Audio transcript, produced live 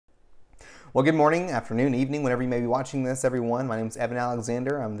Well, good morning, afternoon, evening, whenever you may be watching this, everyone. My name is Evan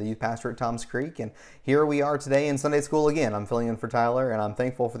Alexander. I'm the youth pastor at Tom's Creek, and here we are today in Sunday school again. I'm filling in for Tyler, and I'm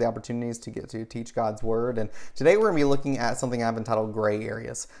thankful for the opportunities to get to teach God's Word. And today we're going to be looking at something I've entitled Gray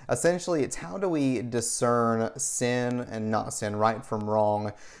Areas. Essentially, it's how do we discern sin and not sin, right from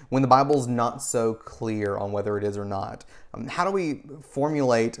wrong, when the Bible's not so clear on whether it is or not. How do we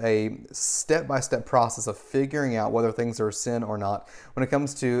formulate a step-by-step process of figuring out whether things are sin or not when it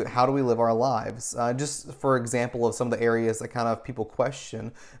comes to how do we live our lives? Just for example of some of the areas that kind of people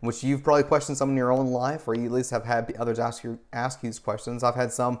question, which you've probably questioned some in your own life, or you at least have had others ask you these questions. I've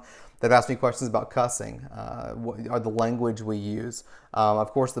had some that have asked me questions about cussing, or the language we use.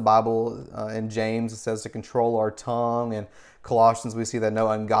 Of course, the Bible in James, it says to control our tongue, and Colossians, we see that no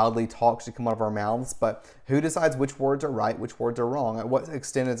ungodly talk should come out of our mouths, but who decides which words are right, which words are wrong? At what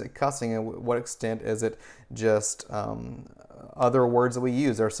extent is it cussing, and what extent is it just other words that we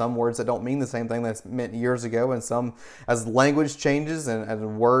use? There are some words that don't mean the same thing that's meant years ago, and some, as language changes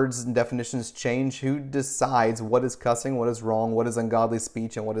and words and definitions change, who decides what is cussing, what is wrong, what is ungodly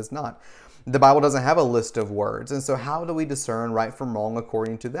speech, and what is not? The Bible doesn't have a list of words, and so how do we discern right from wrong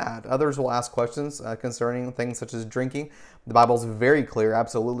according to that? Others will ask questions concerning things such as drinking. The Bible's very clear,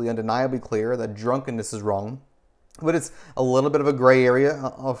 absolutely undeniably clear, that drunkenness is wrong. But it's a little bit of a gray area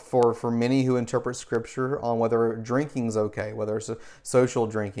for many who interpret Scripture on whether drinking is okay, whether it's social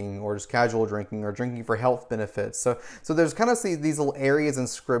drinking or just casual drinking or drinking for health benefits. So there's kind of these little areas in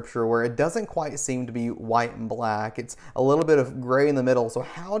Scripture where it doesn't quite seem to be white and black. It's a little bit of gray in the middle. So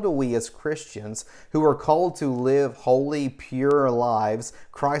how do we as Christians who are called to live holy, pure lives,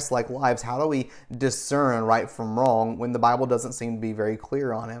 Christ-like lives, how do we discern right from wrong when the Bible doesn't seem to be very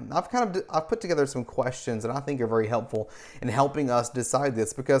clear on it? I've put together some questions that I think are very helpful in helping us decide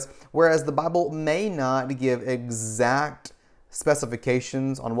this, because whereas the Bible may not give exact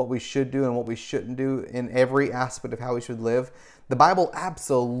specifications on what we should do and what we shouldn't do in every aspect of how we should live, the Bible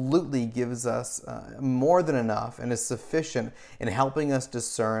absolutely gives us more than enough and is sufficient in helping us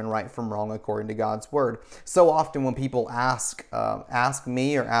discern right from wrong according to God's Word. So often when people ask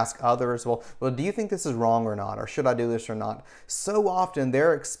me or ask others, well, do you think this is wrong or not? Or should I do this or not? So often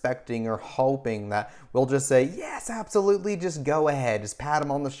they're expecting or hoping that we'll just say, yes, absolutely, just go ahead. Just pat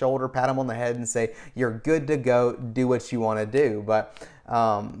them on the shoulder, pat them on the head and say, you're good to go, do what you want to do. But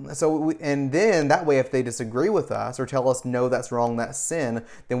and then that way, if they disagree with us or tell us, no, that's wrong, that's sin,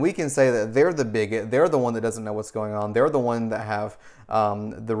 then we can say that they're the bigot, they're the one that doesn't know what's going on, they're the one that have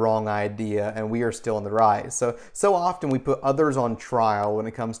the wrong idea, and we are still in the right. So often we put others on trial when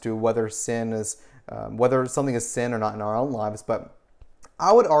it comes to whether whether something is sin or not in our own lives. But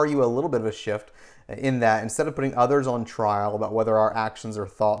I would argue a little bit of a shift in that instead of putting others on trial about whether our actions or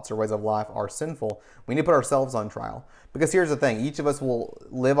thoughts or ways of life are sinful, we need to put ourselves on trial. Because here's the thing, each of us will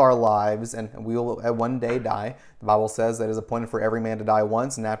live our lives and we will at one day die. The Bible says that it is appointed for every man to die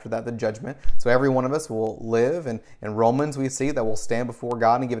once, and after that the judgment. So every one of us will live, and in Romans we see that we'll stand before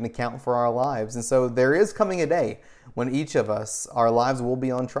God and give an account for our lives. And so there is coming a day when each of us, our lives will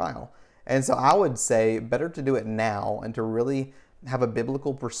be on trial. And so I would say better to do it now and to really have a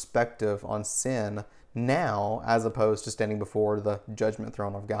biblical perspective on sin now as opposed to standing before the judgment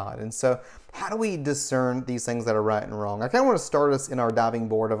throne of God. And so how do we discern these things that are right and wrong? I kind of want to start us in our diving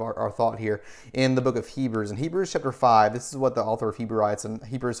board of our thought here in the book of Hebrews. In Hebrews chapter 5, this is what the author of Hebrews writes in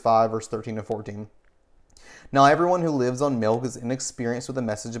Hebrews 5, verse 13 and 14. Now everyone who lives on milk is inexperienced with the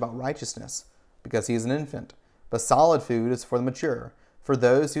message about righteousness, because he is an infant. But solid food is for the mature, for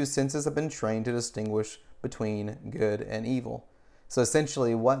those whose senses have been trained to distinguish between good and evil. So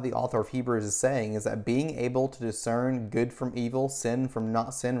essentially what the author of Hebrews is saying is that being able to discern good from evil, sin from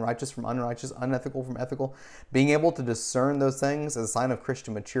not sin, righteous from unrighteous, unethical from ethical, being able to discern those things is a sign of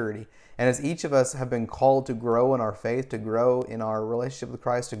Christian maturity. And as each of us have been called to grow in our faith, to grow in our relationship with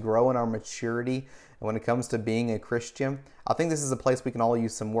Christ, to grow in our maturity when it comes to being a Christian, I think this is a place we can all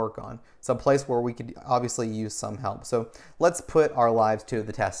use some work on. It's a place where we could obviously use some help. So let's put our lives to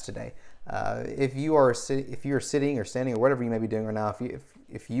the test today. If you are sitting or standing or whatever you may be doing right now,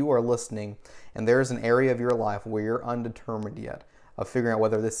 if you are listening and there's an area of your life where you're undetermined yet of figuring out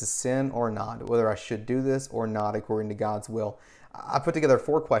whether this is sin or not, whether I should do this or not according to God's will, I put together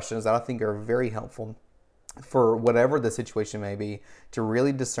 4 questions that I think are very helpful for whatever the situation may be, to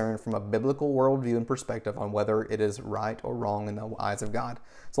really discern from a biblical worldview and perspective on whether it is right or wrong in the eyes of God.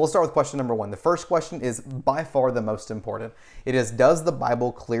 So let's start with question number 1. The first question is by far the most important. It is, does the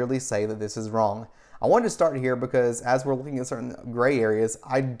Bible clearly say that this is wrong? I wanted to start here because as we're looking at certain gray areas,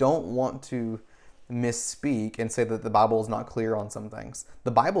 I don't want to misspeak and say that the Bible is not clear on some things.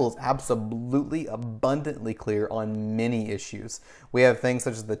 The Bible is absolutely abundantly clear on many issues. We have things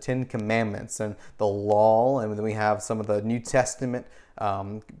such as the Ten Commandments and the law, and then we have some of the New Testament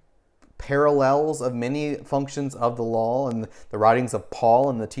parallels of many functions of the law and the writings of Paul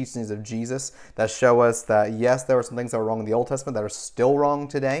and the teachings of Jesus that show us that, yes, there were some things that were wrong in the Old Testament that are still wrong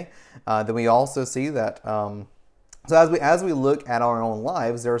today. Then we also see that so as we look at our own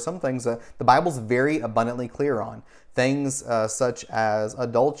lives, there are some things that the Bible's very abundantly clear on. Things such as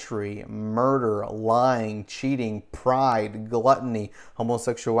adultery, murder, lying, cheating, pride, gluttony,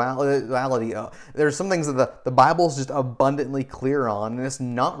 homosexuality. There's some things that the Bible's just abundantly clear on, and it's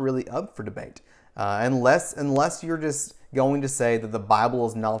not really up for debate. Unless you're just going to say that the Bible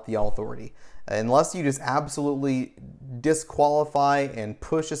is not the authority. Unless you just absolutely disqualify and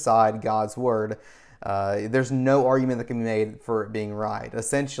push aside God's Word, there's no argument that can be made for it being right.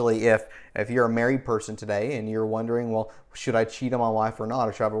 Essentially, if you're a married person today and you're wondering, well, should I cheat on my wife or not,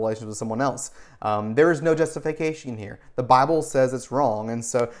 or should I have a relationship with someone else? There is no justification here. The Bible says it's wrong, and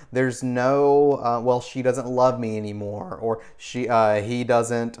so there's no, well, she doesn't love me anymore, or he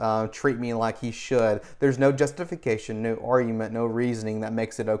doesn't treat me like he should. There's no justification, no argument, no reasoning that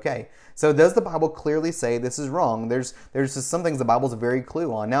makes it okay. So does the Bible clearly say this is wrong? There's just some things the Bible's very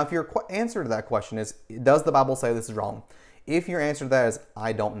clue on. Now, if your answer to that question is, does the Bible say this is wrong? If your answer to that is,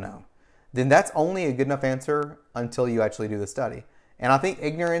 I don't know, then that's only a good enough answer until you actually do the study. And I think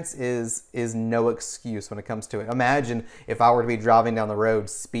ignorance is no excuse when it comes to it. Imagine if I were to be driving down the road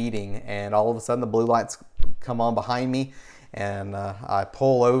speeding and all of a sudden the blue lights come on behind me and I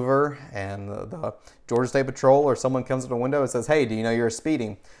pull over and the Georgia State Patrol or someone comes to the window and says, hey, do you know you're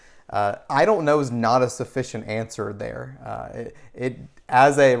speeding? I don't know is not a sufficient answer there.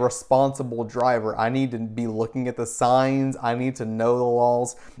 As a responsible driver, I need to be looking at the signs. I need to know the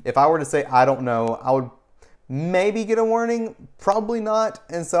laws. If I were to say I don't know, I would maybe get a warning, probably not.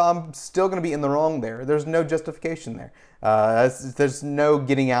 And so I'm still going to be in the wrong there. There's no justification there. There's no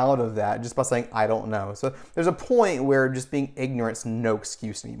getting out of that just by saying I don't know. So there's a point where just being ignorant is no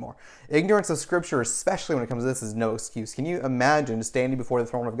excuse anymore. Ignorance of Scripture, especially when it comes to this, is no excuse. Can you imagine standing before the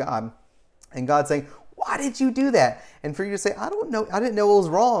throne of God and God saying, why did you do that? And for you to say, I don't know, I didn't know it was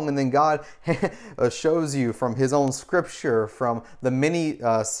wrong. And then God shows you from His own Scripture, from the many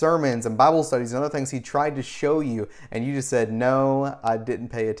sermons and Bible studies and other things He tried to show you, and you just said, no, I didn't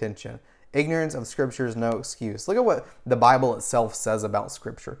pay attention. Ignorance of Scripture is no excuse. Look at what the Bible itself says about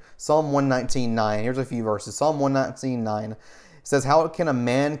Scripture. Psalm 119:9. Here's a few verses. Psalm 119:9 says, how can a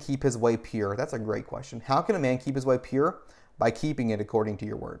man keep his way pure? That's a great question. How can a man keep his way pure? By keeping it according to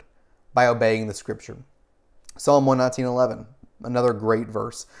your word, by obeying the Scripture. Psalm 119:11, another great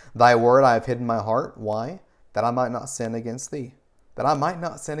verse. Thy word I have hidden in my heart. Why? That I might not sin against thee. That I might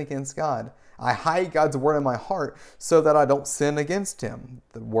not sin against God. I hide God's word in my heart so that I don't sin against Him.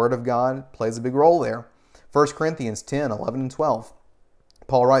 The word of God plays a big role there. 1 Corinthians 10:11 and 12.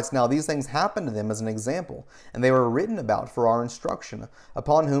 Paul writes, now these things happened to them as an example, and they were written about for our instruction,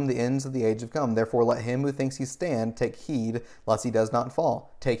 upon whom the ends of the age have come. Therefore let him who thinks he stand take heed, lest he does not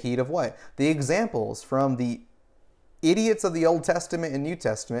fall. Take heed of what? The examples from the idiots of the Old Testament and New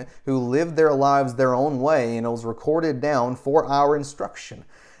Testament who lived their lives their own way, and it was recorded down for our instruction.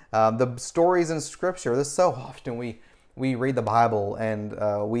 The stories in Scripture, this so often we read the Bible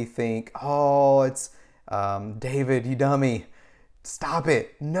and we think, oh, it's David, you dummy. Stop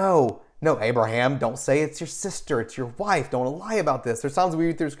it. No, Abraham, don't say it's your sister, it's your wife. Don't lie about this. There's times we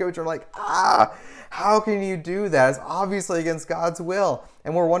read through Scripture and we're like, how can you do that? It's obviously against God's will.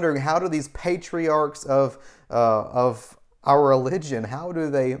 And we're wondering, how do these patriarchs of our religion, how do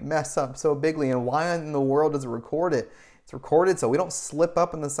they mess up so bigly? And why in the world does it record it? It's recorded so we don't slip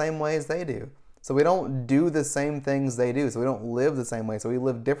up in the same way as they do. So we don't do the same things they do. So we don't live the same way. So we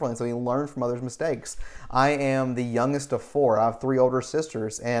live differently. So we learn from others' mistakes. I am the youngest of four. I have 3 older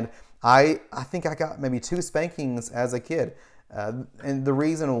sisters. And I think I got maybe 2 spankings as a kid. And the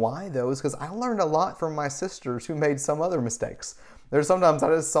reason why, though, is because I learned a lot from my sisters who made some other mistakes. There's sometimes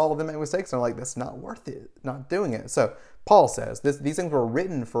I just saw them make mistakes and I'm like, that's not worth it, not doing it. So Paul says these things were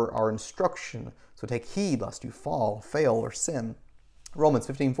written for our instruction. So take heed lest you fall, fail, or sin. Romans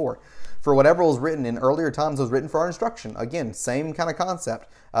 15:4. For whatever was written in earlier times was written for our instruction. Again, same kind of concept.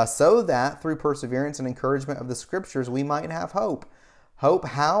 So that through perseverance and encouragement of the Scriptures we might have hope. Hope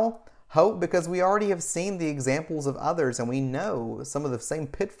how? Hope because we already have seen the examples of others and we know some of the same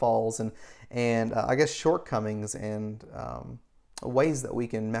pitfalls and I guess shortcomings and ways that we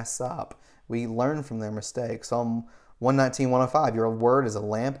can mess up. We learn from their mistakes. Psalm 119, 105, your word is a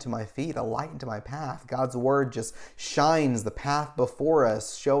lamp to my feet, a light into my path. God's word just shines the path before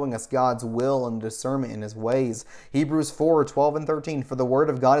us, showing us God's will and discernment in his ways. Hebrews 4, 12 and 13, for the word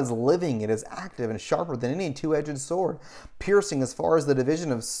of God is living, it is active and sharper than any two-edged sword, piercing as far as the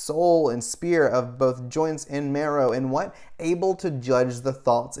division of soul and spirit, of both joints and marrow, and what? Able to judge the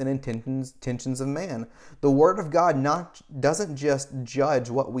thoughts and intentions of man. The word of God doesn't just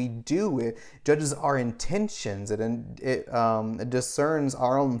judge what we do, it judges our intentions. It discerns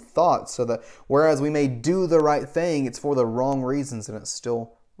our own thoughts, so that whereas we may do the right thing, it's for the wrong reasons and it's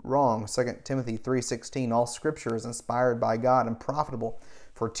still wrong. 2 Timothy 3:16, all scripture is inspired by God and profitable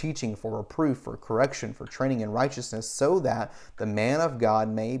for teaching, for reproof, for correction, for training in righteousness, so that the man of God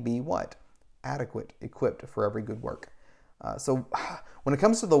may be what? Adequate, equipped for every good work. So when it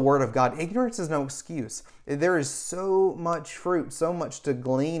comes to the word of God, ignorance is no excuse. There is so much fruit, so much to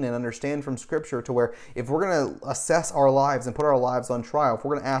glean and understand from Scripture, to where if we're going to assess our lives and put our lives on trial, if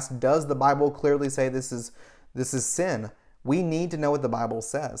we're going to ask, does the Bible clearly say this is sin? We need to know what the Bible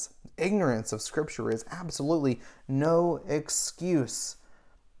says. Ignorance of Scripture is absolutely no excuse.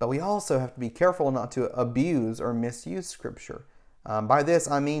 But we also have to be careful not to abuse or misuse Scripture. By this,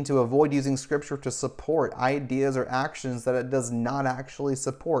 I mean to avoid using Scripture to support ideas or actions that it does not actually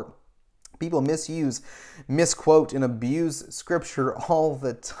support. People misuse, misquote, and abuse Scripture all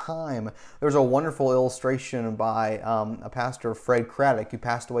the time. There's a wonderful illustration by a pastor, Fred Craddock, who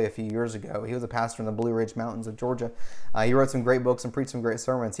passed away a few years ago. He was a pastor in the Blue Ridge Mountains of Georgia. He wrote some great books and preached some great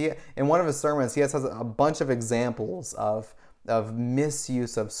sermons. In one of his sermons, he has a bunch of examples of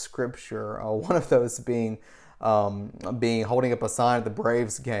misuse of Scripture. One of those being holding up a sign at the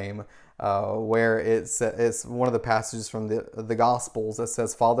Braves game, where it's one of the passages from the Gospels that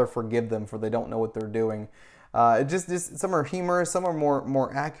says, "Father, forgive them, for they don't know what they're doing." Just some are humorous, some are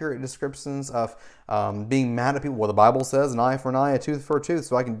more accurate descriptions of being mad at people. Well, the Bible says an eye for an eye, a tooth for a tooth,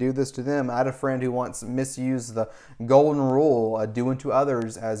 so I can do this to them. I had a friend who once misused the golden rule, do unto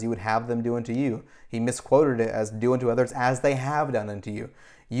others as you would have them do unto you. He misquoted it as do unto others as they have done unto you,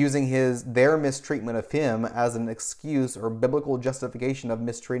 using their mistreatment of him as an excuse or biblical justification of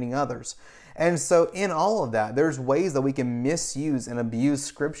mistreating others. And so in all of that, there's ways that we can misuse and abuse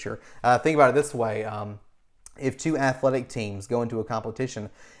Scripture. Think about it this way. If two athletic teams go into a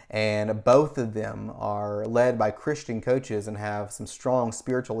competition and both of them are led by Christian coaches and have some strong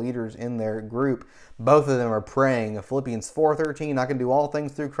spiritual leaders in their group, both of them are praying Philippians 4:13, I can do all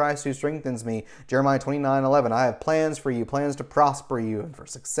things through Christ who strengthens me. Jeremiah 29:11, I have plans for you, plans to prosper you and for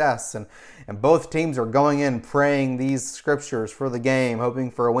success. And both teams are going in praying these scriptures for the game,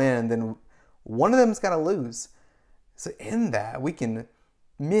 hoping for a win, and then one of them's got to lose. So in that, we can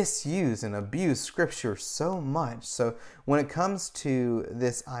misuse and abuse Scripture so much. So when it comes to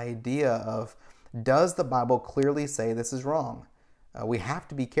this idea of, does the Bible clearly say this is wrong? We have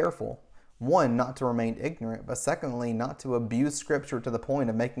to be careful. One, not to remain ignorant, but secondly, not to abuse Scripture to the point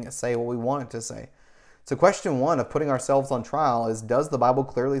of making it say what we want it to say. So question one of putting ourselves on trial is, does the Bible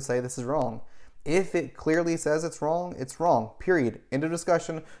clearly say this is wrong? If it clearly says it's wrong, period. End of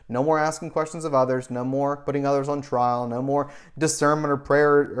discussion. No more asking questions of others. No more putting others on trial. No more discernment or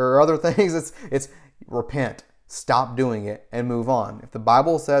prayer or other things. It's repent. Stop doing it and move on. If the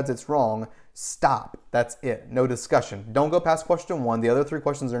Bible says it's wrong, stop. That's it. No discussion. Don't go past question one. The other three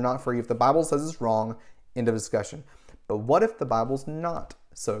questions are not for you. If the Bible says it's wrong, end of discussion. But what if the Bible's not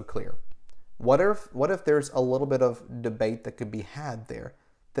so clear? What if there's a little bit of debate that could be had there?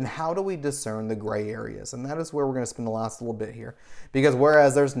 Then how do we discern the gray areas? And that is where we're going to spend the last little bit here. Because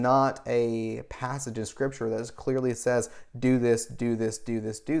whereas there's not a passage in Scripture that clearly says, do this, do this, do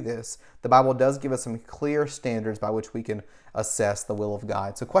this, do this, the Bible does give us some clear standards by which we can assess the will of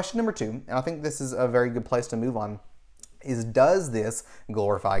God. So question number two, and I think this is a very good place to move on, is, does this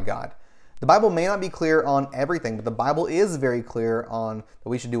glorify God? The Bible may not be clear on everything, but the Bible is very clear on that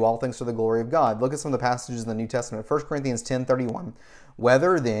we should do all things for the glory of God. Look at some of the passages in the New Testament. 1 Corinthians 10:31.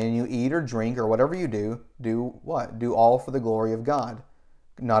 Whether then you eat or drink or whatever you do what? Do all for the glory of God.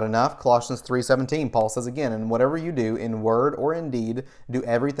 Not enough? Colossians 3:17, Paul says again, and whatever you do, in word or in deed, do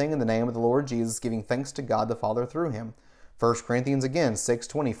everything in the name of the Lord Jesus, giving thanks to God the Father through him. 1 Corinthians again,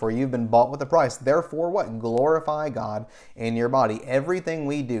 6:20, for you've been bought with a price. Therefore, what? Glorify God in your body. Everything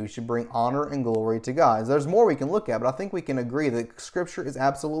we do should bring honor and glory to God. There's more we can look at, but I think we can agree that Scripture is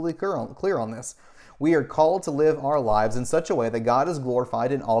absolutely clear on this. We are called to live our lives in such a way that God is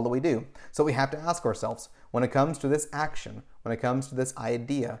glorified in all that we do. So we have to ask ourselves, when it comes to this action, when it comes to this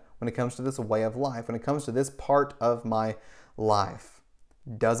idea, when it comes to this way of life, when it comes to this part of my life,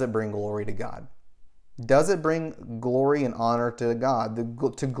 does it bring glory to God? Does it bring glory and honor to God?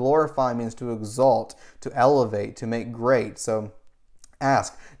 To glorify means to exalt, to elevate, to make great. So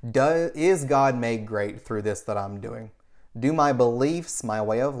ask, is God made great through this that I'm doing? Do my beliefs, my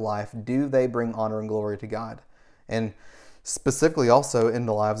way of life, do they bring honor and glory to God? And specifically also in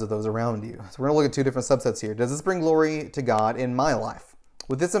the lives of those around you. So we're going to look at two different subsets here. Does this bring glory to God in my life?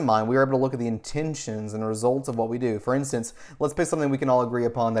 With this in mind, we are able to look at the intentions and results of what we do. For instance, let's pick something we can all agree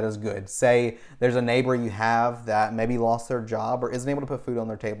upon that is good. Say there's a neighbor you have that maybe lost their job or isn't able to put food on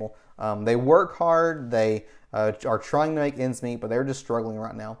their table. They work hard, they are trying to make ends meet, but they're just struggling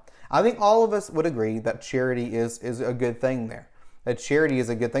right now. I think all of us would agree that charity is a good thing there. That charity is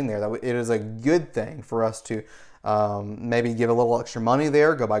a good thing there. That it is a good thing for us to maybe give a little extra money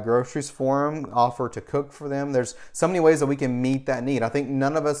there, go buy groceries for them, offer to cook for them. There's so many ways that we can meet that need. I think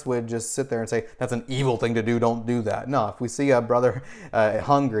none of us would just sit there and say, that's an evil thing to do, don't do that. No, if we see a brother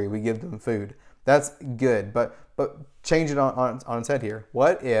hungry, we give them food. That's good, but change it on its head here.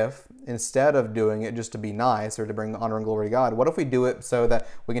 What if, instead of doing it just to be nice or to bring honor and glory to God, what if we do it so that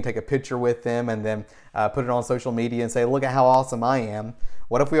we can take a picture with them and then put it on social media and say, look at how awesome I am?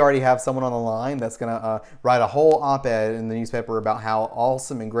 What if we already have someone on the line that's going to write a whole op-ed in the newspaper about how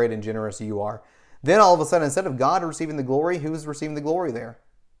awesome and great and generous you are? Then all of a sudden, instead of God receiving the glory, who's receiving the glory there?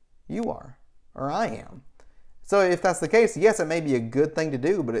 You are, or I am. So if that's the case, yes, it may be a good thing to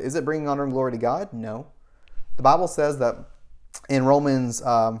do, but is it bringing honor and glory to God? No. The Bible says that in Romans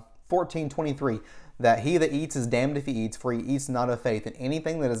 14:23, that he that eats is damned if he eats, for he eats not of faith, and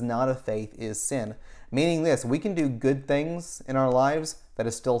anything that is not of faith is sin. Meaning this, we can do good things in our lives that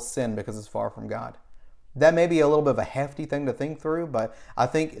is still sin because it's far from God. That may be a little bit of a hefty thing to think through, but I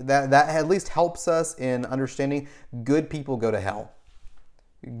think that at least helps us in understanding good people go to hell.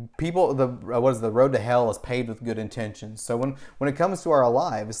 The road to hell is paved with good intentions. So when it comes to our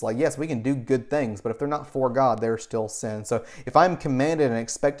lives, it's like, yes, we can do good things, but if they're not for God, they're still sin. So if I'm commanded and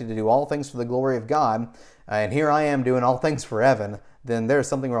expected to do all things for the glory of God, and here I am doing all things for Evan, then there's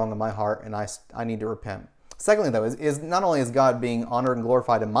something wrong in my heart, and I need to repent. Secondly, though, is not only is God being honored and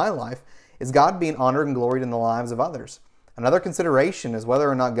glorified in my life, is God being honored and gloried in the lives of others. Another consideration is whether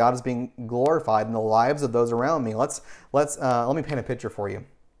or not God is being glorified in the lives of those around me. Let me paint a picture for you.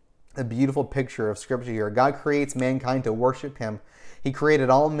 A beautiful picture of Scripture here. God creates mankind to worship Him. He created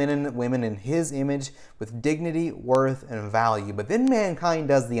all men and women in His image with dignity, worth, and value. But then mankind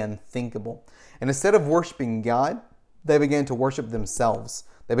does the unthinkable. And instead of worshiping God, they began to worship themselves.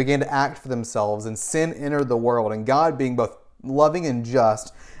 They began to act for themselves, and sin entered the world. And God, being both loving and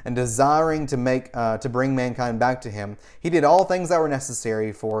just, and desiring to bring mankind back to Him, He did all things that were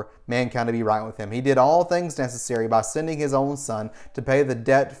necessary for mankind to be right with Him. He did all things necessary by sending His own Son to pay the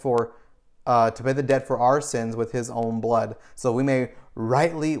debt for our sins with His own blood, so we may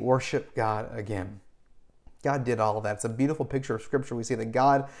rightly worship God again. God did all of that. It's a beautiful picture of Scripture. We see that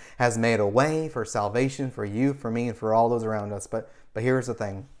God has made a way for salvation for you, for me, and for all those around us. But here's the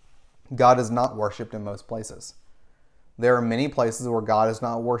thing. God is not worshipped in most places. There are many places where God is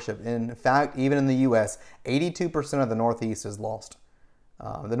not worshipped. In fact, even in the U.S., 82% of the Northeast is lost.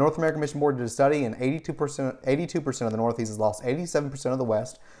 The North American Mission Board did a study, and 82% of the Northeast is lost, 87% of the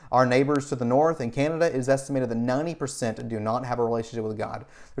West. Our neighbors to the north in Canada, it is estimated that 90% do not have a relationship with God.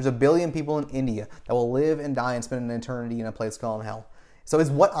 There's 1 billion people in India that will live and die and spend an eternity in a place called hell. So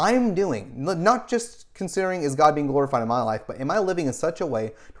is what I'm doing, not just considering is God being glorified in my life, but am I living in such a way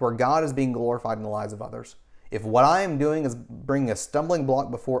to where God is being glorified in the lives of others? If what I am doing is bringing a stumbling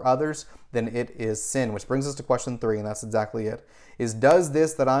block before others, then it is sin, which brings us to question 3, and that's exactly it. Does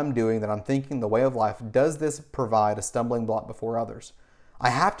this that I'm doing, that I'm thinking, the way of life, does this provide a stumbling block before others? I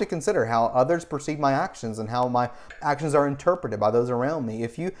have to consider how others perceive my actions and how my actions are interpreted by those around me.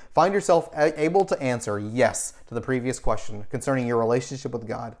 If you find yourself able to answer yes to the previous question concerning your relationship with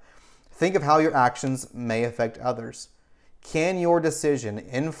God, think of how your actions may affect others. Can your decision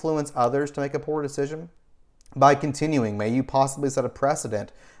influence others to make a poor decision? By continuing, may you possibly set a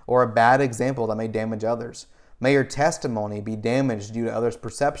precedent or a bad example that may damage others. May your testimony be damaged due to others'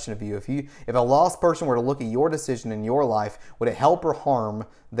 perception of you. If a lost person were to look at your decision in your life, would it help or harm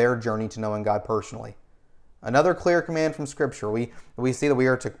their journey to knowing God personally? Another clear command from Scripture. We see that we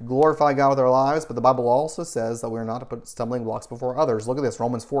are to glorify God with our lives, but the Bible also says that we are not to put stumbling blocks before others. Look at this,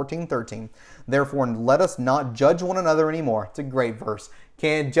 Romans 14:13. Therefore, let us not judge one another anymore. It's a great verse.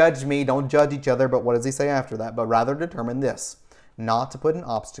 Can't judge me, don't judge each other, but what does he say after that? But rather determine this, not to put an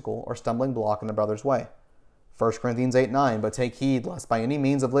obstacle or stumbling block in a brother's way. 1 Corinthians 8:9, but take heed lest by any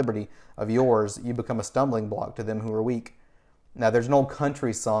means of liberty of yours you become a stumbling block to them who are weak. Now, there's an old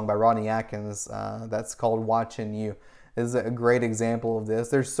country song by Rodney Atkins that's called Watching You. This is a great example of this.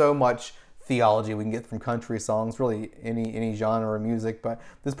 There's so much theology we can get from country songs, really any genre of music. But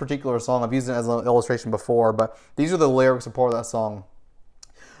this particular song, I've used it as an illustration before, but these are the lyrics of part of that song.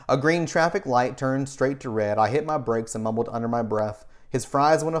 A green traffic light turned straight to red. I hit my brakes and mumbled under my breath. His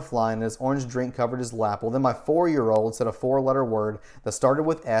fries went a-flying and his orange drink covered his lap. Well, then my 4-year-old said a 4-letter word that started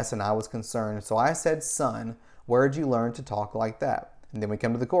with S, and I was concerned. So I said, son, where'd you learn to talk like that? And then we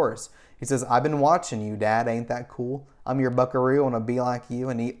come to the chorus. He says, I've been watching you, Dad. Ain't that cool? I'm your buckaroo, wanna be like you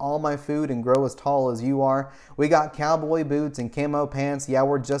and eat all my food and grow as tall as you are. We got cowboy boots and camo pants. Yeah,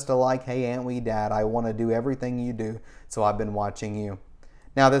 we're just alike. Hey, ain't we, Dad? I want to do everything you do, so I've been watching you.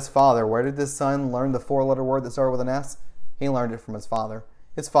 Now this father, where did this son learn the 4-letter word that started with an S? He learned it from his father.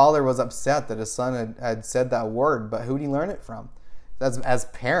 His father was upset that his son had said that word, but who did he learn it from? As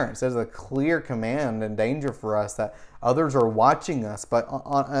parents, there's a clear command and danger for us that others are watching us, but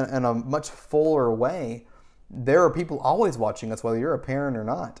in a much fuller way. There are people always watching us, whether you're a parent or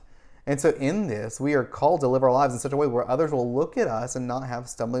not. And so in this, we are called to live our lives in such a way where others will look at us and not have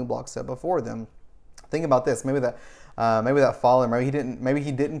stumbling blocks set before them. Think about this. Maybe that father, maybe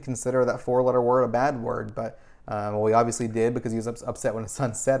he didn't consider that 4-letter word a bad word, but well, he obviously did because he was upset when his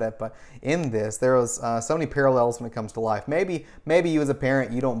son said it. But in this, there was so many parallels when it comes to life. Maybe you as a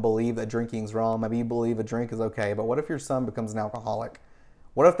parent, you don't believe that drinking is wrong. Maybe you believe a drink is okay. But what if your son becomes an alcoholic?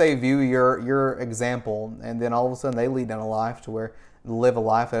 What if they view your example and then all of a sudden they lead down a life to where live a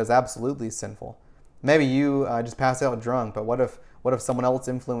life that is absolutely sinful? Maybe you just pass out drunk. But what if someone else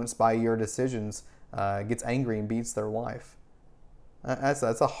influenced by your decisions gets angry and beats their wife? That's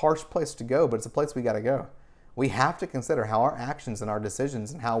a harsh place to go, but it's a place we got to go. We have to consider how our actions and our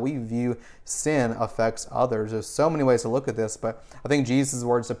decisions and how we view sin affects others. There's so many ways to look at this, but I think Jesus'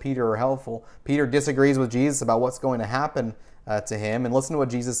 words to Peter are helpful. Peter disagrees with Jesus about what's going to happen to him, and listen to what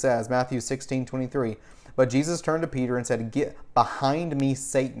Jesus says, Matthew 16:23. But Jesus turned to Peter and said, "Get behind me,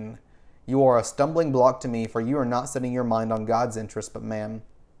 Satan. You are a stumbling block to me, for you are not setting your mind on God's interest, but man."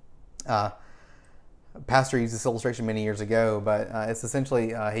 Pastor used this illustration many years ago, but it's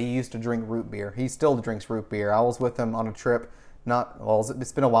essentially he used to drink root beer. He still drinks root beer. I was with him on a trip.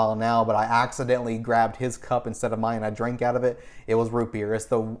 It's been a while now, but I accidentally grabbed his cup instead of mine. I drank out of it. It was root beer. It's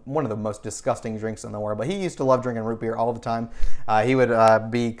one of the most disgusting drinks in the world. But he used to love drinking root beer all the time. He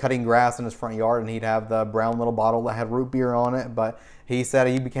would be cutting grass in his front yard, and he'd have the brown little bottle that had root beer on it. But he said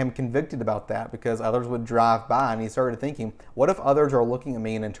he became convicted about that because others would drive by, and he started thinking, what if others are looking at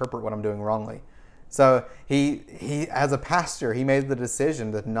me and interpret what I'm doing wrongly? So he, as a pastor, he made the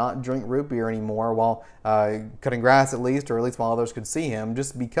decision to not drink root beer anymore while cutting grass, or at least while others could see him,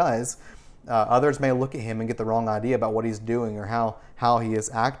 just because others may look at him and get the wrong idea about what he's doing or how he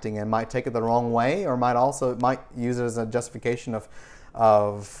is acting, and might take it the wrong way, or might use it as a justification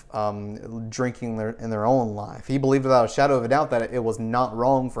of drinking in their own life. He believed without a shadow of a doubt that it was not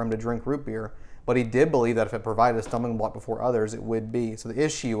wrong for him to drink root beer. But he did believe that if it provided a stumbling block before others, it would be. So the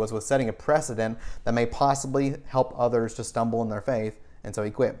issue was with setting a precedent that may possibly help others to stumble in their faith, and so he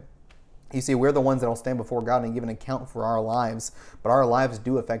quit. You see, we're the ones that will stand before God and give an account for our lives, but our lives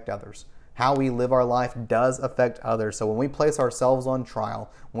do affect others. How we live our life does affect others. So when we place ourselves on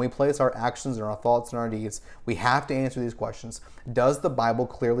trial, when we place our actions and our thoughts and our deeds, we have to answer these questions. Does the Bible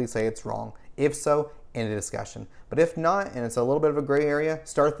clearly say it's wrong? If so, end a discussion. But if not, and it's a little bit of a gray area,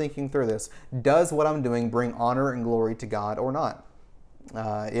 start thinking through this. Does what I'm doing bring honor and glory to God or not?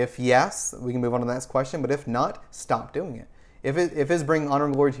 If yes, we can move on to the next question. But if not, stop doing it. If it is bringing honor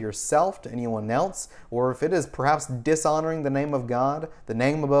and glory to yourself, to anyone else, or if it is perhaps dishonoring the name of God, the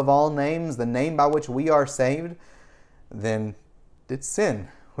name above all names, the name by which we are saved, then it's sin.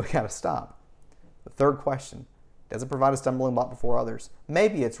 We got to stop. The third question, does it provide a stumbling block before others?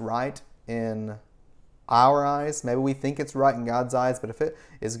 Maybe it's right in our eyes, maybe we think it's right in God's eyes, but if it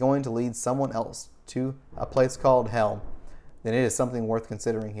is going to lead someone else to a place called hell, then it is something worth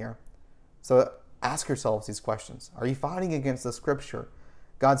considering here. So ask yourselves these questions. Are you fighting against the Scripture,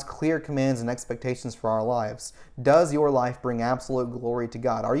 God's clear commands and expectations for our lives? Does your life bring absolute glory to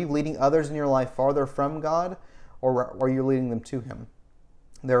God? Are you leading others in your life farther from God, or are you leading them to Him?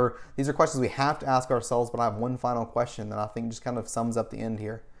 These are questions we have to ask ourselves, but I have one final question that I think just kind of sums up the end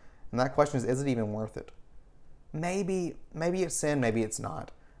here. And that question is it even worth it? Maybe it's sin, maybe it's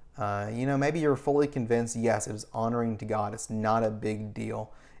not. Maybe you're fully convinced, yes, it is honoring to God. It's not a big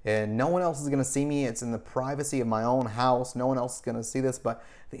deal. And no one else is going to see me. It's in the privacy of my own house. No one else is going to see this. But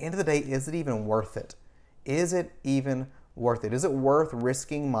at the end of the day, is it even worth it? Is it even worth it? Is it worth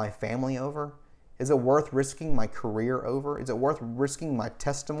risking my family over? Is it worth risking my career over? Is it worth risking my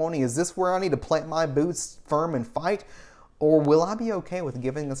testimony? Is this where I need to plant my boots firm and fight? Or will I be okay with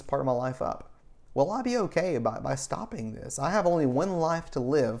giving this part of my life up? will I be okay by stopping this? I have only one life to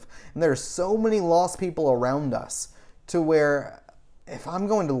live, and there are so many lost people around us to where if I'm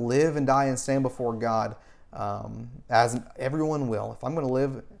going to live and die and stand before God, as everyone will, if I'm going to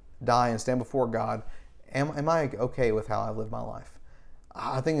live, die, and stand before God, am I okay with how I live my life?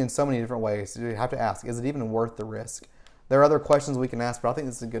 I think in so many different ways, you have to ask, is it even worth the risk? There are other questions we can ask, but I think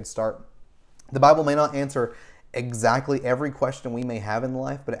this is a good start. The Bible may not answer exactly every question we may have in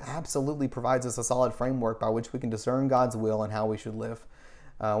life, but it absolutely provides us a solid framework by which we can discern God's will and how we should live.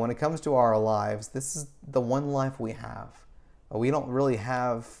 When it comes to our lives, this is the one life we have. We don't really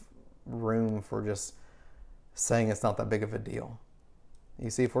have room for just saying it's not that big of a deal. You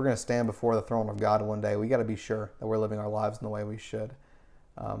see, if we're going to stand before the throne of God one day, we got to be sure that we're living our lives in the way we should.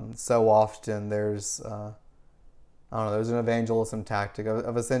 So often there's an evangelism tactic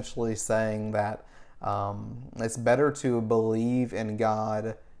of essentially saying that it's better to believe in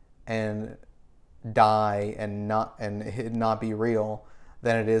God and die and not be real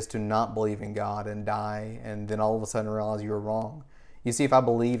than it is to not believe in God and die and then all of a sudden realize you were wrong. You see, if I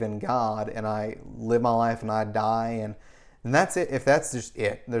believe in God and I live my life and I die and that's it, if that's just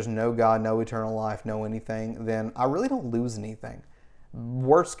it, there's no God, no eternal life, no anything, then I really don't lose anything.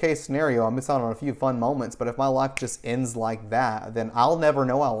 Worst case scenario, I miss out on a few fun moments, but if my life just ends like that, then I'll never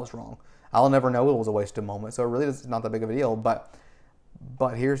know I was wrong. I'll never know it was a wasted moment. So it really is not that big of a deal. But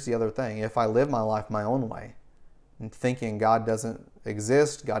here's the other thing. If I live my life my own way, and thinking God doesn't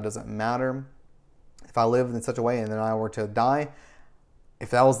exist, God doesn't matter, if I live in such a way and then I were to die, if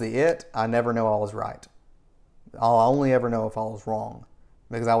that was the it, I never know I was right. I'll only ever know if I was wrong.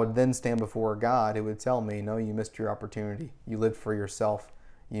 Because I would then stand before God who would tell me, no, you missed your opportunity. You lived for yourself.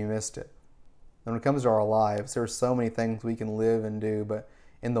 You missed it. And when it comes to our lives, there are so many things we can live and do, but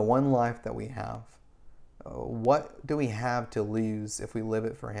in the one life that we have, what do we have to lose if we live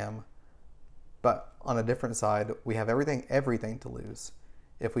it for Him? But on a different side, we have everything to lose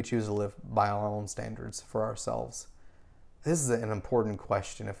if we choose to live by our own standards for ourselves. This is an important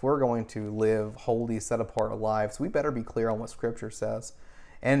question. If we're going to live holy, set-apart lives, we better be clear on what Scripture says.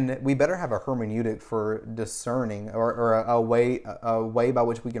 And we better have a hermeneutic for discerning, or a way by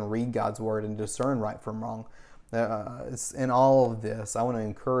which we can read God's Word and discern right from wrong. In all of this, I want to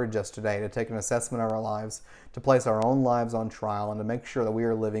encourage us today to take an assessment of our lives, to place our own lives on trial, and to make sure that we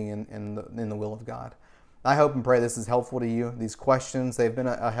are living in the will of God. I hope and pray this is helpful to you. These questions, they've been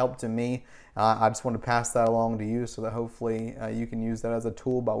a help to me. I just want to pass that along to you so that hopefully you can use that as a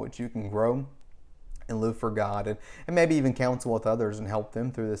tool by which you can grow and live for God, and maybe even counsel with others and help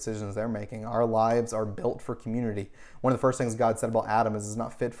them through the decisions they're making. Our lives are built for community. One of the first things God said about Adam is it's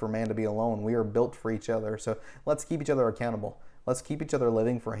not fit for man to be alone. We are built for each other. So let's keep each other accountable. Let's keep each other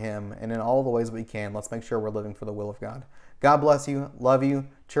living for Him, and in all the ways we can, let's make sure we're living for the will of God. God bless you. Love you.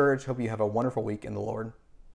 Church, hope you have a wonderful week in the Lord.